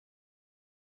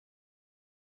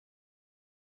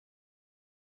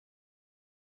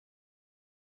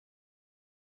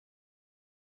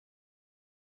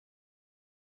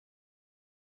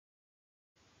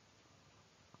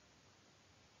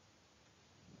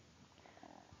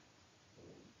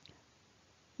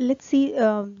Let's see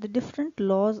the different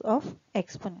laws of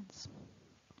exponents.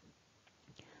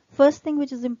 First thing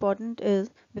which is important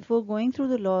is, before going through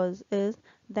the laws, is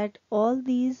that all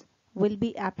these will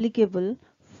be applicable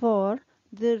for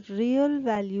the real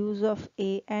values of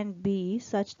a and b,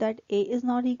 such that a is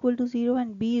not equal to 0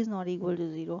 and b is not equal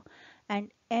to 0, and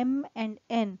m and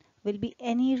n will be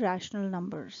any rational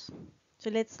numbers. So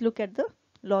let's look at the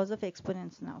laws of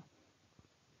exponents now.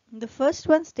 The first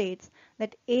one states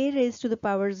that a raised to the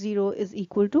power 0 is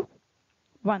equal to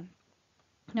 1.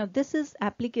 Now this is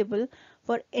applicable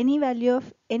for any value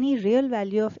of any real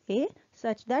value of a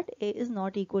such that a is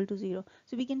not equal to 0.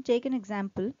 So we can take an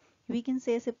example. We can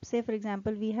say for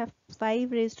example we have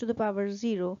 5 raised to the power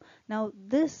 0. Now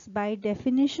this, by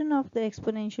definition of the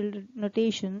exponential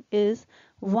notation, is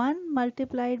 1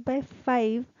 multiplied by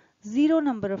 5 0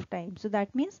 number of times. So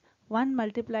that means 1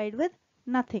 multiplied with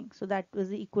nothing. So that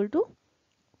was equal to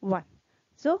 1.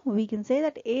 So we can say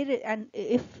that and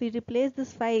if we replace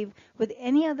this 5 with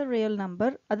any other real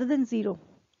number other than 0,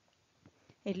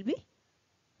 it will be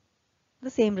the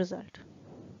same result.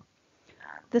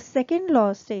 The second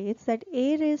law states that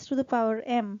a raised to the power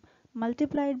m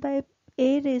multiplied by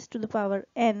a raised to the power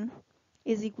n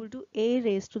is equal to a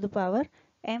raised to the power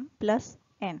m plus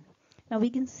n. Now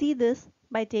we can see this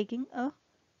by taking an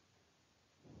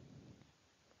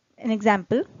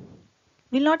example.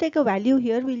 We'll not take a value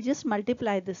here, we'll just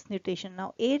multiply this notation.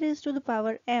 Now a raised to the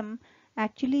power m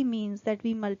actually means that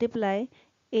we multiply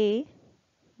a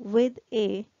with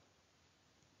a.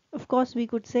 Of course we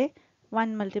could say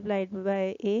 1 multiplied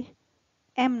by a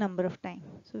m number of times.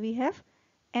 So we have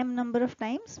m number of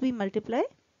times we multiply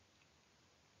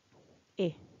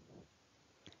a.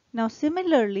 Now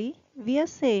similarly we are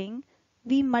saying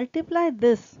we multiply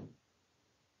this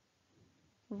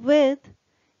with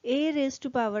a raised to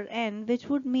power n, which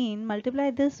would mean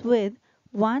multiply this with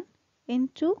 1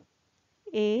 into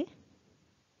a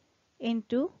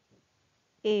into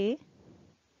a.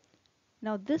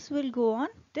 Now this will go on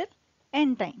till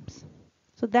n times.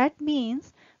 So that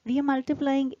means we are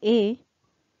multiplying a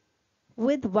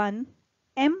with 1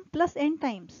 m plus n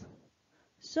times.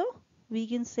 So we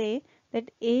can say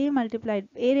that a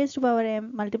raised to power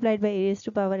m multiplied by a raised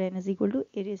to power n is equal to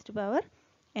a raised to power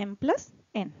m plus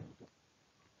n.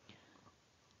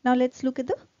 Now let's look at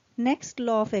the next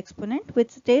law of exponent,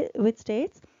 which states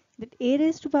that a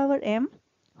raised to power m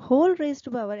whole raised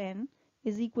to power n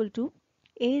is equal to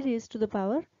a raised to the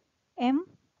power m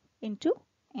into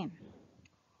n.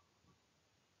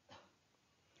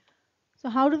 So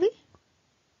how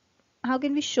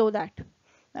can we show that?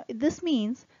 Now this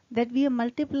means that we are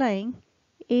multiplying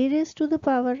a raised to the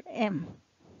power m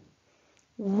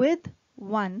with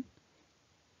 1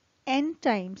 n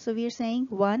times. So we are saying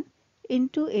 1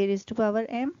 into a raised to power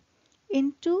m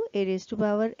into a raised to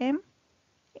power m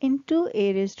into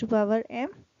a raised to power m,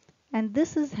 and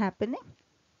this is happening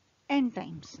n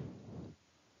times.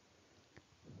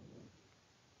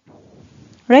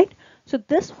 Right? So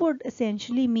this would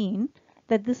essentially mean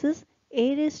that this is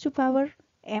a raised to power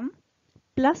m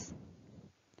plus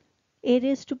a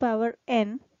raised to power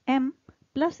m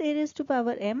plus a raised to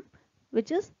power m,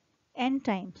 which is n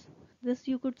times. This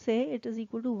you could say it is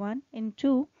equal to 1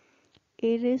 into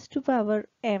a raised to power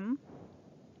m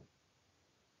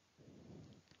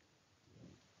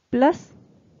plus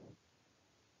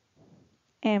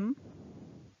m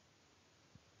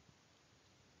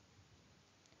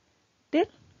till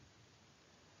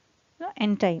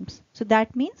n times. So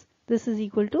that means this is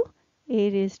equal to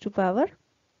a raised to power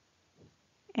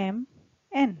m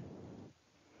n.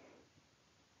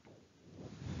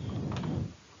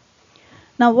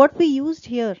 Now what we used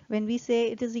here when we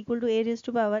say it is equal to a raised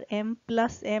to power m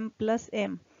plus m plus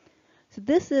m. So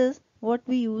this is what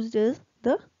we used is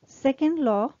the second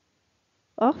law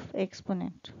of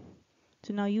exponent.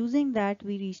 So now using that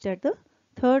we reached at the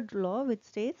third law, which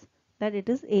states that it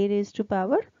is a raised to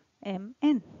power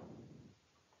mn.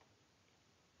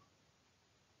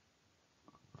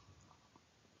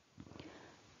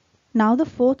 Now the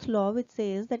fourth law, which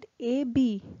says that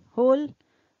ab whole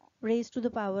raised to the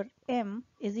power m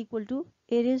is equal to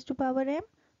a raised to power m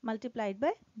multiplied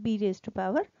by b raised to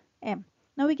power m.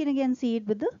 Now we can again see it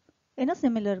with the in a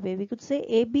similar way. We could say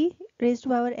ab raised to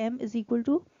power m is equal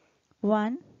to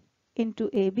 1 into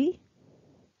ab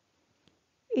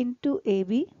into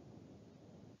ab,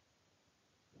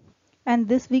 and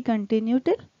this we continue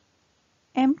till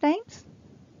m times.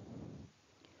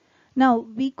 Now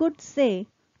we could say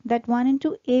that 1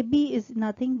 into ab is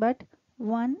nothing but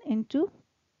 1 into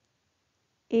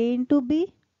a into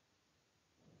b,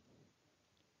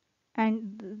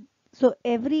 and so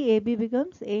every ab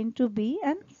becomes a into b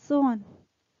and so on.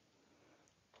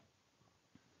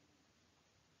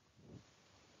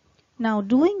 Now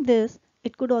doing this,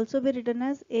 it could also be written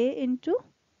as a into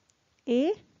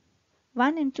a,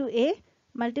 1 into a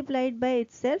multiplied by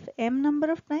itself m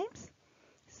number of times.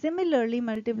 Similarly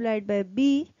multiplied by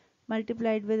b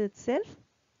multiplied with itself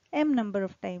m number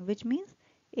of times, which means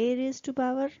a raised to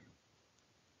power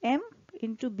m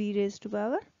into b raised to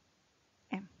power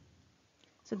m.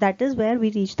 So that is where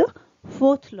we reach the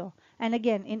fourth law. And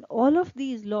again, in all of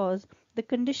these laws, the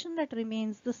condition that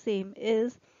remains the same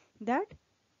is that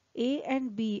a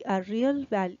and b are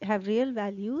have real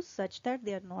values such that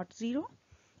they are not 0,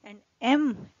 and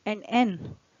m and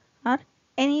n are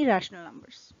any rational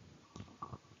numbers.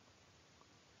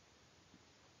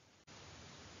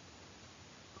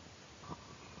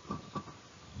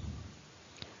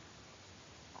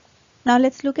 Now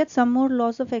let's look at some more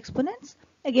laws of exponents.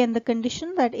 Again, the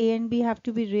condition that a and b have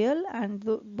to be real and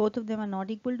both of them are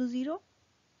not equal to 0,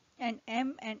 and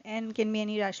m and n can be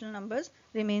any rational numbers,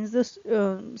 remains the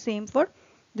same for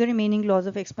the remaining laws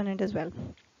of exponent as well.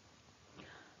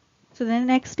 So the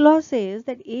next law says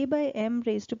that a by m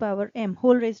raised to power m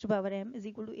whole raised to power m is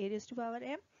equal to a raised to power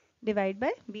m divided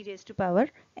by b raised to power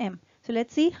m. So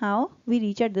let's see how we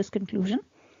reach at this conclusion.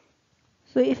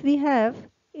 So if we have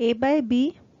a by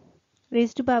b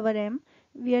raised to power m,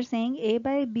 we are saying a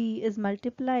by b is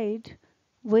multiplied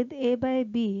with a by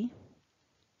b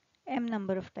m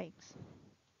number of times.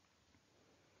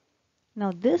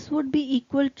 Now this would be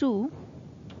equal to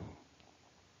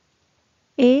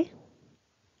a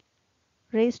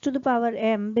raised to the power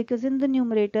m, because in the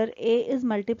numerator a is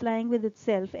multiplying with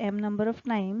itself m number of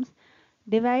times,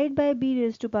 divide by b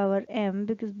raised to power m,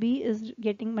 because b is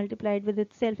getting multiplied with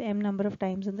itself m number of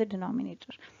times in the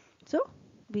denominator. So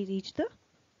we reach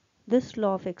this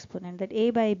law of exponent, that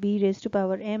a by b raised to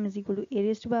power m is equal to a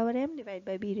raised to power m divided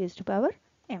by b raised to power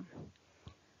m.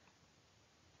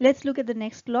 Let's look at the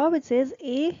next law, which says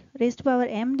a raised to power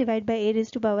m divided by a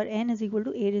raised to power n is equal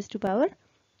to a raised to power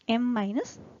m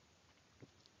minus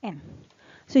n.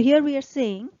 So here we are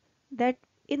saying that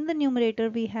in the numerator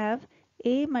we have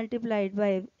a multiplied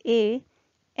by a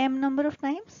m number of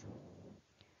times,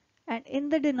 and in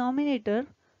the denominator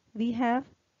we have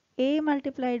a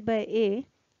multiplied by a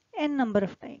n number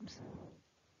of times.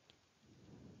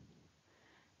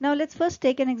 Now let's first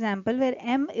take an example where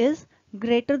m is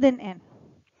greater than n.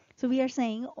 So we are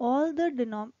saying all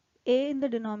the a in the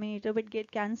denominator would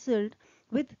get cancelled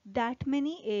with that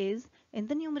many a's in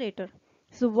the numerator.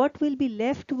 So what we'll be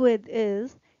left with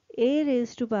is a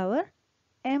raised to power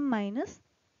m minus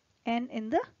n in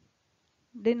the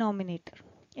denominator,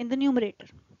 in the numerator.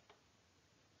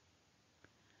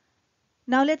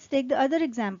 Now let's take the other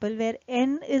example where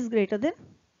n is greater than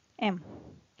m.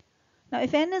 Now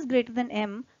if n is greater than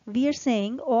m, we are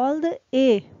saying all the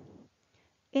a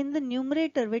in the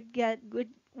numerator would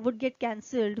get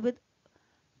cancelled with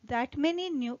that many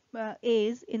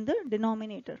a's in the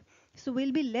denominator. So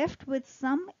we'll be left with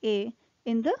some a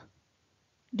in the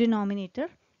denominator,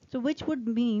 so which would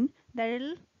mean that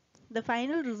the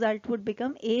final result would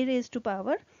become a raised to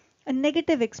power a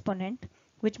negative exponent,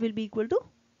 which will be equal to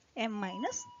m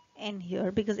minus n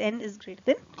here, because n is greater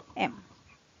than m.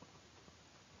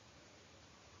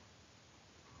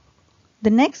 The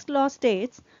next law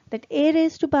states that a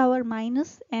raised to power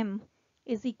minus m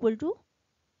is equal to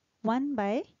 1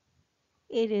 by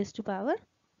a raised to power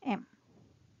m.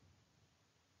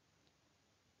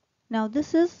 Now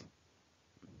this is,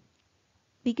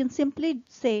 we can simply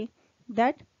say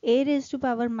that a raised to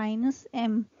power minus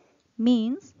m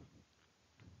means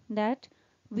that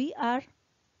we are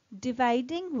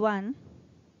dividing 1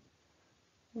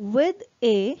 with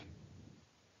a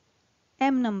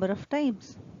m number of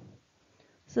times.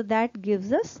 So that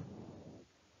gives us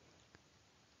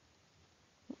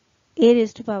a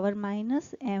raised to power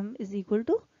minus m is equal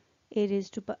to a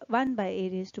raised to 1 by a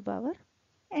raised to power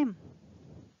m.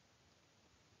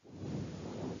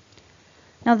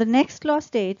 Now the next law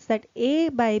states that a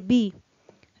by b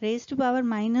raised to power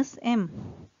minus m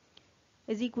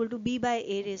is equal to b by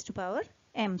a raised to power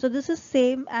m. So this is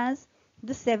same as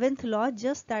the seventh law,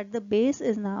 just that the base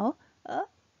is now a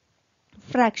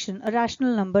fraction, a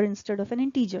rational number instead of an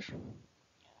integer.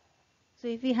 So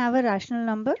if we have a rational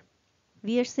number,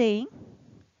 we are saying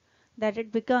that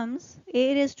it becomes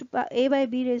a by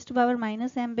b raised to power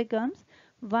minus m becomes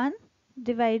 1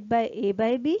 divided by a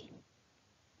by b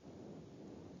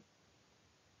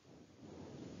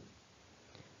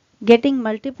getting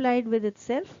multiplied with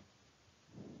itself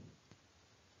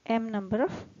m number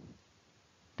of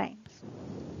times,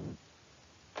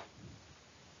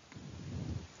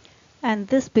 and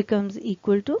this becomes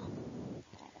equal to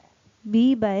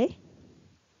b by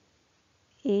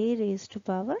a raised to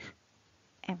power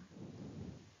m.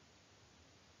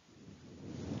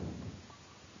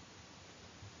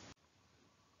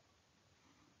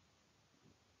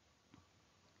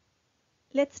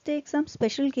 Let's take some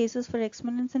special cases for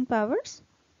exponents and powers.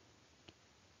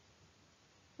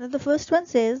 Now the first one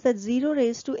says that 0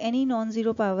 raised to any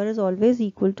non-zero power is always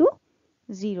equal to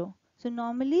 0. So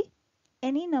normally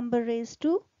any number raised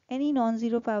to any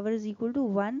non-zero power is equal to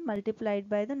 1 multiplied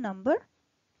by the number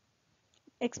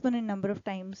exponent number of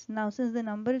times. Now since the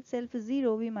number itself is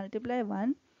 0, we multiply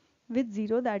 1 with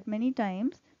 0 that many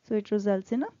times, so it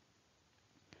results in a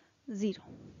 0.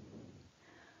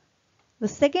 The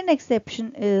second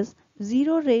exception is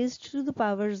 0 raised to the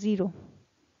power 0.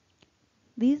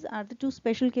 These are the two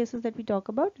special cases that we talk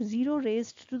about. 0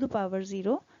 raised to the power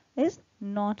 0 is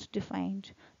not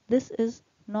defined. This is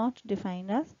not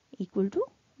defined as equal to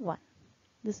 1.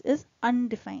 This is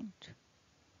undefined.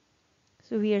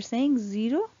 So we are saying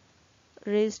 0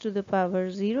 raised to the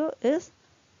power 0 is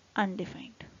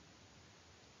undefined.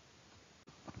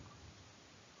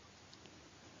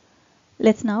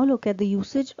 Let's now look at the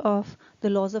usage of the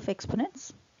laws of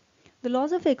exponents. The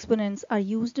laws of exponents are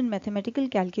used in mathematical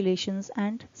calculations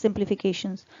and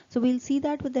simplifications. So we'll see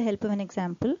that with the help of an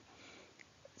example.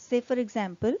 Say for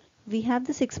example, we have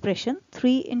this expression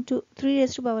 3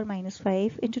 raised to power minus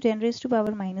 5 into 10 raised to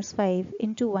power minus 5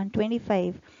 into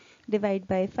 125 divided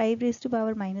by 5 raised to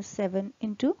power minus 7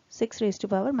 into 6 raised to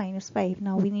power minus 5.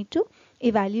 Now we need to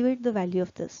evaluate the value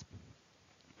of this.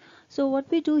 So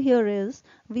what we do here is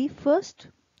we first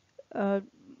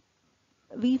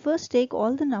take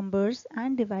all the numbers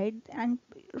and divide and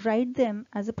write them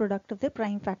as a product of their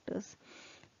prime factors.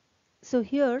 So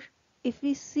here if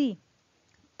we see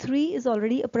 3 is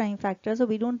already a prime factor, so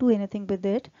we don't do anything with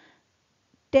it.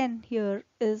 10 here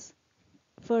is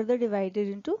further divided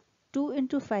into 2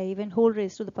 into 5 and whole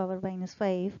raised to the power minus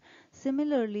 5.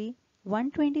 Similarly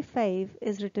 125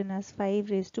 is written as 5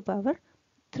 raised to power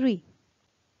 3.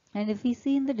 And if we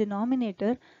see in the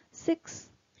denominator, 6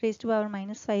 raised to power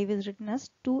minus 5 is written as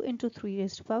 2 into 3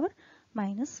 raised to power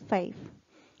minus 5.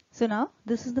 So now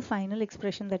this is the final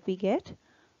expression that we get.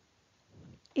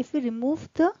 If we remove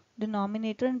the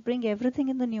denominator and bring everything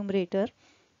in the numerator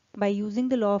by using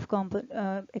the law of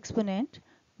exponent,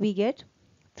 we get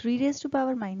 3 raised to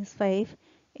power minus 5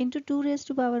 into 2 raised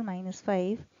to power minus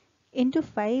 5 into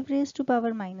 5 raised to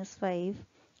power minus 5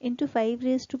 into 5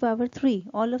 raised to power 3.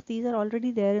 All of these are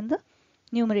already there in the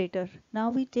numerator. Now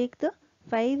we take the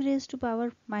 5 raised to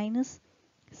power minus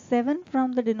 7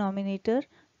 from the denominator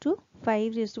to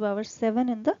 5 raised to power 7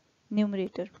 in the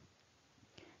numerator.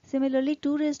 Similarly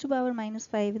 2 raised to power minus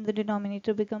 5 in the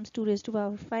denominator becomes 2 raised to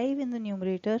power 5 in the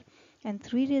numerator, and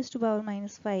 3 raised to power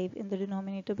minus 5 in the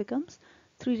denominator becomes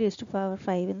 3 raised to power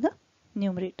 5 in the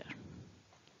numerator.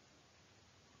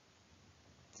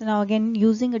 So now again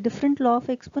using a different law of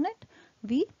exponent,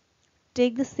 we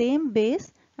take the same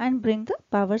base and bring the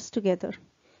powers together.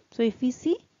 So if we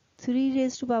see 3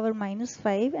 raised to power minus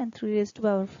 5 and 3 raised to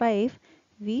power 5,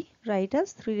 we write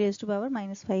as 3 raised to power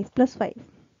minus 5 plus 5.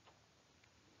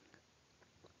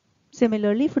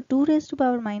 Similarly for 2 raised to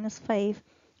power minus 5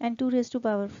 and 2 raised to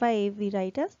power 5, we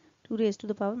write as 2 raised to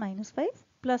the power minus 5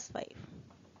 plus 5.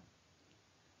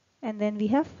 And then we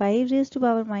have 5 raised to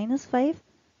power minus 5,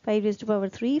 5 raised to power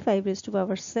 3, 5 raised to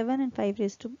power 7 and 5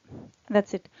 raised to,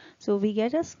 that's it. So we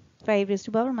get as 5 raised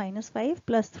to power minus 5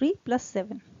 plus 3 plus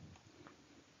 7.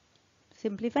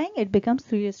 Simplifying, it becomes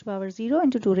 3 raised to power 0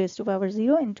 into 2 raised to power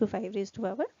 0 into 5 raised to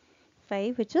power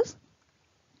 5, which is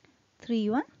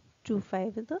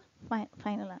 3125 is the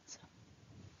final answer.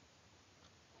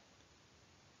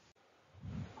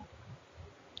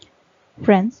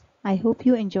 Friends, I hope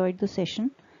you enjoyed the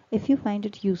session. If you find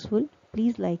it useful,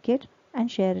 please like it and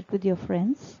share it with your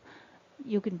friends.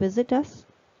 You can visit us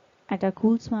at our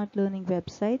Cool Smart Learning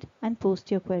website and post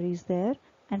your queries there.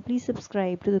 And please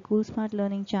subscribe to the Cool Smart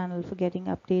Learning channel for getting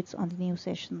updates on the new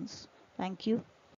sessions. Thank you.